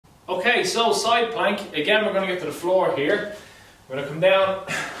Okay, so side plank. Again, we're going to get to the floor here. We're going to come down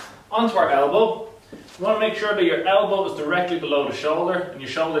onto our elbow. You want to make sure that your elbow is directly below the shoulder and your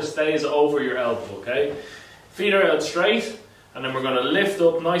shoulder stays over your elbow, okay? Feet are out straight, and then we're going to lift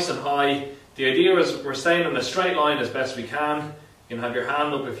up nice and high. The idea is we're staying in a straight line as best we can. You can have your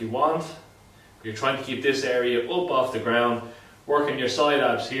hand up if you want. You're trying to keep this area up off the ground. Working your side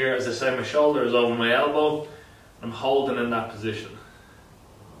abs here. As I say, my shoulder is over my elbow. I'm holding in that position.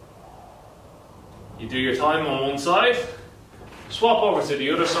 You do your time on one side, swap over to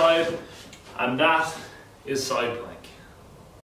the other side, and that is side plank.